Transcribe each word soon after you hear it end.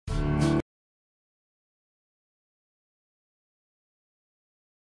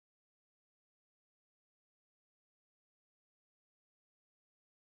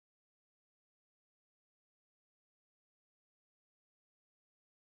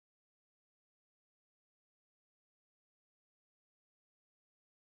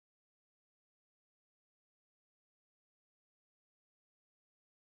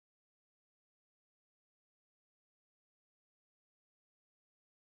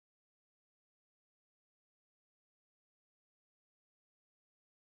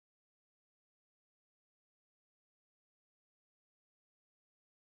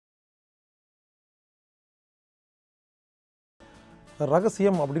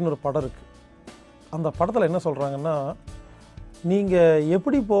ரகசியம் அப்படின்னு ஒரு படம் இருக்குது. அந்த படத்தில் என்ன சொல்கிறாங்கன்னா, நீங்கள்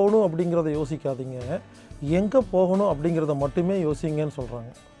எப்படி போகணும் அப்படிங்கிறத யோசிக்காதீங்க, எங்கே போகணும் அப்படிங்கிறத மட்டுமே யோசிங்கன்னு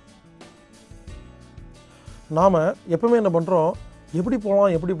சொல்கிறாங்க. நாம் எப்பவுமே என்ன பண்ணுறோம், எப்படி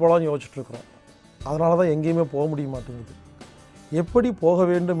போகலாம்னு யோசிச்சுட்ருக்குறோம். அதனால தான் எங்கேயுமே போக முடிய மாட்டேங்குது. எப்படி போக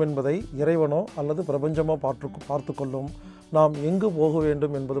வேண்டும் என்பதை இறைவனோ அல்லது பிரபஞ்சமோ பார்த்து கொள்ளும். நாம் எங்கு போக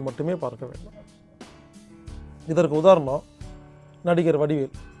வேண்டும் என்பது மட்டுமே பார்க்க வேண்டும். இதற்கு உதாரணம் நடிகர்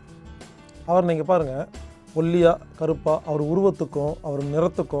வடிவேல். அவர் நீங்கள் பாருங்கள், ஒல்லியா கருப்பா அவர் உருவத்துக்கும் அவர்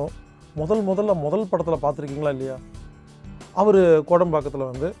நிறத்துக்கும் முதல் படத்தில் பார்த்துருக்கீங்களா இல்லையா? அவர் கோடம்பாக்கத்தில்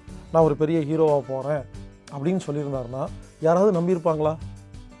வந்து நான் ஒரு பெரிய ஹீரோவாக போகிறேன் அப்படின்னு சொல்லியிருந்தாருன்னா யாராவது நம்பியிருப்பாங்களா?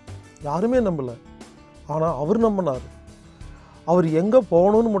 யாருமே நம்பலை. ஆனால் அவர் நம்பினார். அவர் எங்கே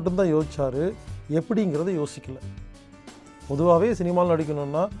போகணுன்னு மட்டும்தான் யோசித்தார், எப்படிங்கிறத யோசிக்கலை. பொதுவாகவே சினிமாவில்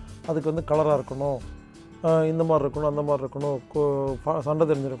நடிக்கணும்னா அதுக்கு வந்து கலராக இருக்கணும், இந்த மாதிரி இருக்கணும், அந்த மாதிரி இருக்கணும், சண்டை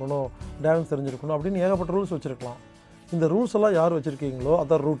தெரிஞ்சிருக்கணும், டான்ஸ் தெரிஞ்சிருக்கணும் அப்படின்னு ஏகப்பட்ட ரூல்ஸ் வச்சுருக்கலாம். இந்த ரூல்ஸ் எல்லாம் யார் வச்சுருக்கீங்களோ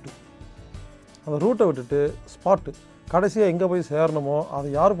அதான் ரூட்டு. அந்த ரூட்டை விட்டுட்டு ஸ்பாட்டு கடைசியாக எங்கே போய் சேரணுமோ அதை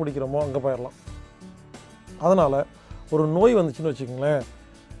யார் பிடிக்கிறோமோ அங்கே போயிடலாம். அதனால் ஒரு நோய் வந்துச்சுன்னு வச்சுக்கோங்களேன்,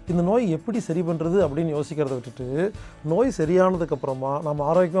 இந்த நோய் எப்படி சரி பண்ணுறது அப்படின்னு யோசிக்கிறத விட்டுட்டு நோய் சரியானதுக்கப்புறமா நம்ம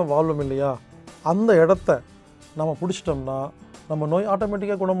ஆரோக்கியமாக வாழ்வோம் இல்லையா, அந்த இடத்த நம்ம பிடிச்சிட்டோம்னா நம்ம நோய்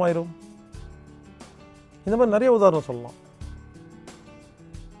ஆட்டோமேட்டிக்காக குணமாயிரும். இந்த மாதிரி நிறைய உதாரணம் சொல்லலாம்.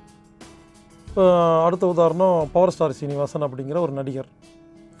 இப்போ அடுத்த உதாரணம் பவர் ஸ்டார் சீனிவாசன் அப்படிங்கிற ஒரு நடிகர்.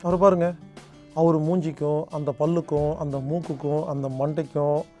 அவர் பாருங்கள், அவர் மூஞ்சிக்கும் அந்த பல்லுக்கும் அந்த மூக்குக்கும் அந்த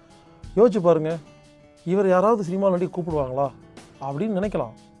மண்டைக்கும் யோசிச்சு பாருங்கள், இவர் யாராவது சினிமாவில் நடிக்க கூப்பிடுவாங்களா அப்படின்னு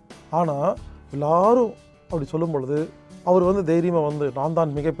நினைக்கலாம். ஆனால் எல்லாரும் அப்படி சொல்லும் பொழுது அவர் வந்து தைரியமாக வந்து நான்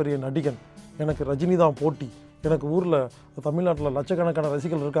தான் மிகப்பெரிய நடிகன், எனக்கு ரஜினி தான் போட்டி, எனக்கு ஊரில் தமிழ்நாட்டில் லட்சக்கணக்கான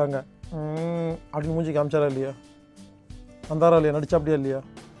ரசிகர்கள் இருக்காங்க அப்படின்னு மூஞ்சி காமிச்சாரா இல்லையா? வந்தாரா இல்லையா? நடிச்சா அப்படியா இல்லையா?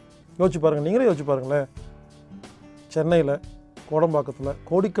 யோசிச்சு பாருங்கள், நீங்களே யோசிச்சு பாருங்களேன். சென்னையில் கோடம்பாக்கத்தில்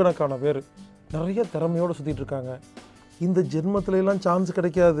கோடிக்கணக்கான பேர் நிறைய திறமையோடு சுற்றிட்டு இருக்காங்க. இந்த ஜென்மத்திலலாம் சான்ஸ்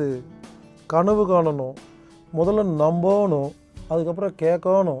கிடைக்காது. கனவு காணணும், முதல்ல நம்பணும், அதுக்கப்புறம்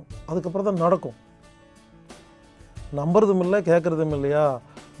கேட்கணும், அதுக்கப்புறம் தான் நடக்கும். நம்புறதும் இல்லை, கேட்குறதும் இல்லையா,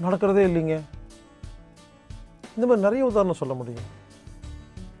 நடக்கிறதே இல்லைங்க. இந்த மாதிரி நிறைய உதாரணம் சொல்ல முடியும்.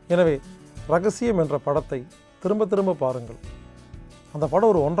 எனவே ரகசியம் என்ற படத்தை திரும்ப திரும்ப பாருங்கள். அந்த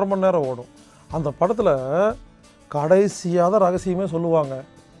படம் ஒரு 1.5 மணி நேரம் ஓடும். அந்த படத்தில் கடைசியாக தான் ரகசியமே சொல்லுவாங்க.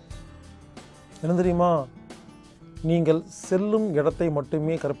 என்ன தெரியுமா? நீங்கள் செல்லும் இடத்தை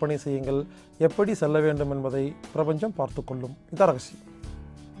மட்டுமே கற்பனை செய்யுங்கள், எப்படி செல்ல வேண்டும் என்பதை பிரபஞ்சம் பார்த்து கொள்ளும். இதான் ரகசியம்.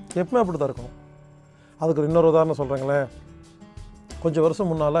 எப்பவுமே அப்படி தான் இருக்கணும். அதுக்கு இன்னொரு உதாரணம் சொல்கிறேங்களேன். கொஞ்சம்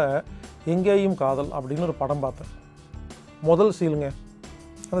வருஷம் முன்னால் எங்கேயும் காதல் அப்படின்னு ஒரு படம் பார்த்தேன். முதல் சீனுங்க,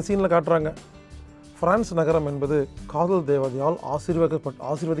 அந்த சீனில் காட்டுறாங்க, பிரான்ஸ் நகரம் என்பது காதல் தேவதையால்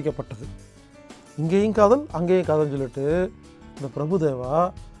ஆசீர்வதிக்கப்பட்டது. இங்கேயும் காதல் அங்கேயும் காதல்னு சொல்லிட்டு இந்த பிரபுதேவா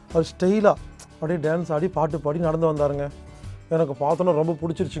அவர் ஸ்டைலாக அப்படியே டான்ஸ் ஆடி பாட்டு பாடி நடந்து வந்தாருங்க. எனக்கு பார்த்தோன்னா ரொம்ப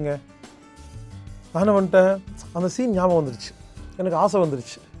பிடிச்சிருச்சுங்க. நான் என்ன பண்ணிட்டேன், அந்த சீன் ஞாபகம் வந்துருச்சு, எனக்கு ஆசை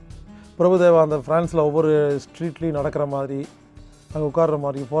வந்துருச்சு. பிரபுதேவா அந்த ஃப்ரான்ஸில் ஒவ்வொரு ஸ்ட்ரீட்லேயும் நடக்கிற மாதிரி, அங்கே உட்கார்ற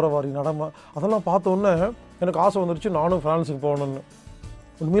மாதிரி, போகிற மாதிரி, அதெல்லாம் பார்த்தோன்னே எனக்கு ஆசை வந்துருச்சு, நானும் ஃப்ரான்ஸுக்கு போகணுன்னு.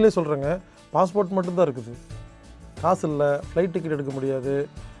 உண்மையிலே சொல்கிறேங்க, பாஸ்போர்ட் மட்டும்தான் இருக்குது, காசு இல்லை, ஃப்ளைட் டிக்கெட் எடுக்க முடியாது,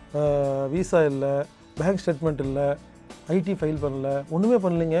 வீசா இல்லை, பேங்க் ஸ்டேட்மெண்ட் இல்லை, ஐடி ஃபைல் பண்ணல, ஒன்றுமே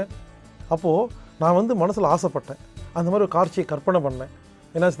பண்ணலைங்க. அப்போது நான் வந்து மனசில் ஆசைப்பட்டேன், அந்த மாதிரி ஒரு காட்சியை கற்பனை பண்ணேன்.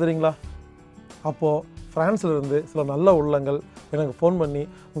 என்னாச்சு தெரியுங்களா? அப்போது ஃப்ரான்ஸில் சில நல்ல உள்ளங்கள் எனக்கு ஃபோன் பண்ணி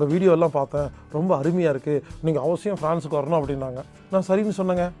உங்கள் வீடியோலாம் பார்த்தேன், ரொம்ப அருமையாக இருக்குது, நீங்கள் அவசியம் ஃப்ரான்ஸுக்கு வரணும் அப்படின்னாங்க. நான் சரின்னு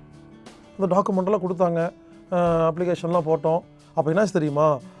சொன்னேங்க. அந்த டாக்குமெண்ட்டெல்லாம் கொடுத்தாங்க, அப்ளிகேஷன்லாம் போட்டோம். அப்போ என்னாச்சு தெரியுமா,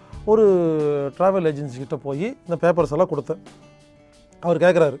 ஒரு ட்ராவல் ஏஜென்சிக்கிட்ட போய் இந்த பேப்பர்ஸ் எல்லாம் கொடுத்தேன். அவர்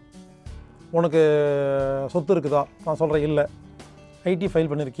கேட்குறாரு, உனக்கு சொத்து இருக்குதா? நான் சொல்கிறேன் இல்லை. IT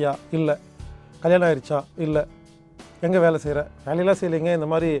file பண்ணியிருக்கியா? இல்லை. கல்யாணம் ஆயிடுச்சா? இல்லை. எங்கே வேலை செய்கிற? வேலையெல்லாம் செய்யலைங்க, இந்த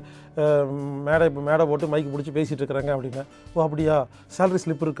மாதிரி மேடை போட்டு மைக்கு பிடிச்சி பேசிகிட்டு இருக்கிறாங்க அப்படின்னு. ஓ அப்படியா? சேலரி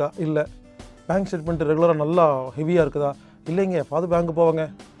ஸ்லிப் இருக்கா? இல்லை. பேங்க் ஸ்டேட்மெண்ட் ரெகுலராக நல்லா ஹெவியாக இருக்குதா? இல்லைங்க, பார்த்து பேங்க்கு போவாங்க.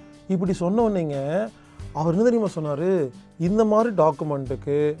 இப்படி சொன்னோன்னேங்க அவர் என்ன தெரியுமா சொன்னார், இந்த மாதிரி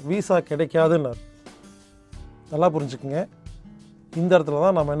டாக்குமெண்ட்டுக்கு வீசா கிடைக்காதுன்னார். நல்லா புரிஞ்சுக்குங்க. இந்த இடத்துல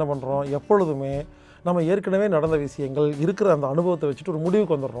தான் நம்ம என்ன பண்ணுறோம், எப்பொழுதுமே நம்ம ஏற்கனவே நடந்த விஷயங்கள் இருக்கிற அந்த அனுபவத்தை வச்சுட்டு ஒரு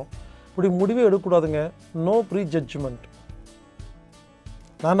முடிவுக்கு வந்துடுறோம். இப்படி முடிவே எடுக்கக்கூடாதுங்க. No pre judgement.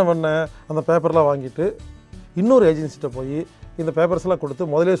 நான் என்ன பண்ணேன், அந்த பேப்பர்லாம் வாங்கிட்டு இன்னொரு ஏஜென்சிகிட்ட போய் இந்த பேப்பர்ஸ்லாம் கொடுத்து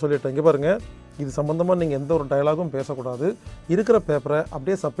முதலே சொல்லிட்டேன், இங்கே பாருங்கள், இது சம்மந்தமாக நீங்கள் எந்த ஒரு டயலாகும் பேசக்கூடாது, இருக்கிற பேப்பரை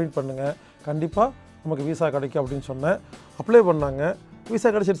அப்படியே சப்மிட் பண்ணுங்கள், கண்டிப்பாக நமக்கு வீசா கிடைக்கும் அப்படின்னு சொன்னேன். அப்ளை பண்ணாங்க, வீசா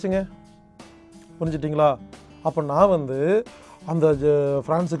கிடச்சிருச்சுங்க. புரிஞ்சிட்டிங்களா? அப்போ நான் வந்து அந்த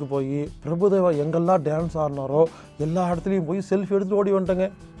ஃப்ரான்ஸுக்கு போய் பிரபுதேவா எங்கெல்லாம் டான்ஸ் ஆடினாரோ எல்லா இடத்துலையும் போய் செல்ஃபி எடுத்துகிட்டு ஓடி வந்துட்டேங்க.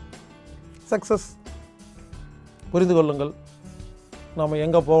 சக்ஸஸ். புரிந்து கொள்ளுங்கள், நாம்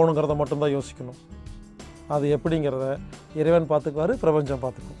எங்கே போகணுங்கிறத மட்டும்தான் யோசிக்கணும். அது எப்படிங்கிறத இறைவன் பார்த்துக்குவார், பிரபஞ்சம்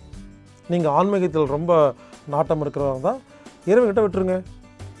பார்த்துக்கும். நீங்கள் ஆன்மீகத்தில் ரொம்ப நாட்டம் இருக்கிறவங்க தான் இறைவன்கிட்ட விட்டுருங்க.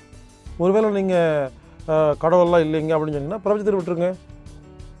 ஒருவேளை நீங்கள் கடவுளெலாம் இல்லைங்க அப்படின்னு சொன்னீங்கன்னா பிரபஞ்சத்தில் விட்டுருங்க.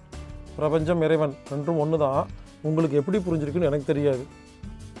 பிரபஞ்சம் இறைவன் ரெண்டும் ஒன்று தான். உங்களுக்கு எப்படி புரிஞ்சிருக்குன்னு எனக்கு தெரியாது.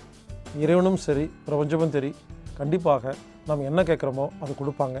 இறைவனும் சரி பிரபஞ்சமும் சரி கண்டிப்பாக நாம் என்ன கேட்குறோமோ அது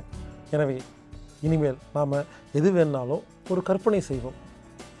கொடுப்பாங்க. எனவே இனிமேல் நாம் எது வேணாலும் ஒரு கற்பனை செய்வோம்,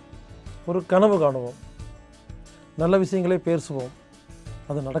 ஒரு கனவு காணுவோம், நல்ல விஷயங்களே பேசுவோம்,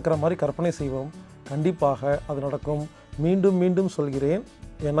 அது நடக்கிற மாதிரி கற்பனை செய்வோம். கண்டிப்பாக அது நடக்கும். மீண்டும் மீண்டும் சொல்கிறேன்,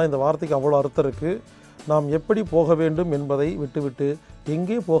 ஏன்னா இந்த வார்த்தைக்கு அவ்வளோ அர்த்தம் இருக்குது. நாம் எப்படி போக வேண்டும் என்பதை விட்டுவிட்டு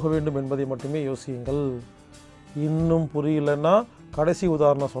எங்கே போக வேண்டும் என்பதை மட்டுமே யோசியுங்கள். இன்னும் புரியலன்னா கடைசி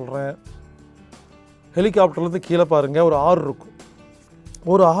உதாரணம் சொல்கிறேன். ஹெலிகாப்டர்லேருந்து கீழே பாருங்கள், ஒரு ஆறு இருக்கும்.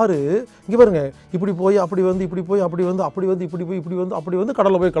 ஒரு ஆறு இங்கே பாருங்கள், இப்படி போய் அப்படி வந்து இப்படி போய் அப்படி வந்து அப்படி வந்து இப்படி போய் இப்படி வந்து அப்படி வந்து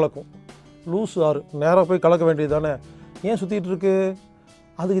கடலில் போய் கலக்கும். லூஸ் ஆறு, நேராக போய் கலக்க வேண்டியது தானே. ஏன் சுற்றிட்டு இருக்கு?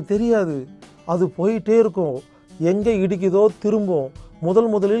 அதுக்கு தெரியாது. அது போயிட்டே இருக்கும். எங்கே இடிக்குதோ திரும்பும்.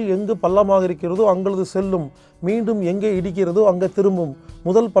 முதலில் எங்கு பள்ளமாக இருக்கிறதோ அங்களது செல்லும். மீண்டும் எங்கே இடிக்கிறதோ அங்கே திரும்பும்.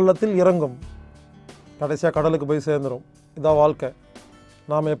 முதல் பள்ளத்தில் இறங்கும், கடைசியாக கடலுக்கு போய் சேர்ந்துடும். இதான் வாழ்க்கை.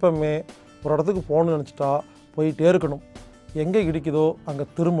 நாம் எப்பவுமே ஒரு இடத்துக்கு போகணும்னு நினச்சிட்டா போயிட்டே இருக்கணும். எங்கே இடிக்குதோ அங்கே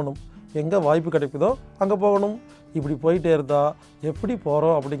திரும்பணும், எங்கே வாய்ப்பு கிடைக்குதோ அங்கே போகணும். இப்படி போயிட்டே இருந்தால் எப்படி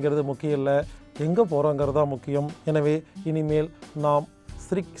போகிறோம் அப்படிங்கிறது முக்கியம் இல்லை, எங்கே போகிறோங்கிறது தான் முக்கியம். எனவே இனிமேல் நாம்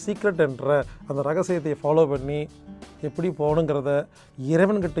சீக்ரெட் என்ற அந்த ரகசியத்தை ஃபாலோ பண்ணி எப்படி போகணுங்கிறத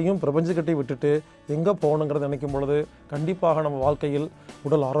இறைவன்கிட்டையும் பிரபஞ்சக்கிட்டையும் விட்டுட்டு எங்கே போகணுங்கிறத நினைக்கும் பொழுது கண்டிப்பாக நம்ம வாழ்க்கையில்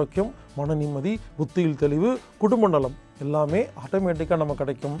உடல் ஆரோக்கியம், மன நிம்மதி, புத்தியில் தெளிவு, குடும்ப நலம் எல்லாமே ஆட்டோமேட்டிக்காக நம்ம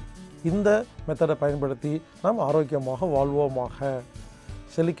கிடைக்கும். இந்த மெத்தடை பயன்படுத்தி நாம் ஆரோக்கியமாக வாழ்வோமாக.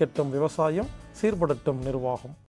 செழிக்கட்டும் விவசாயம், சீர்படட்டும் நிர்வாகம்.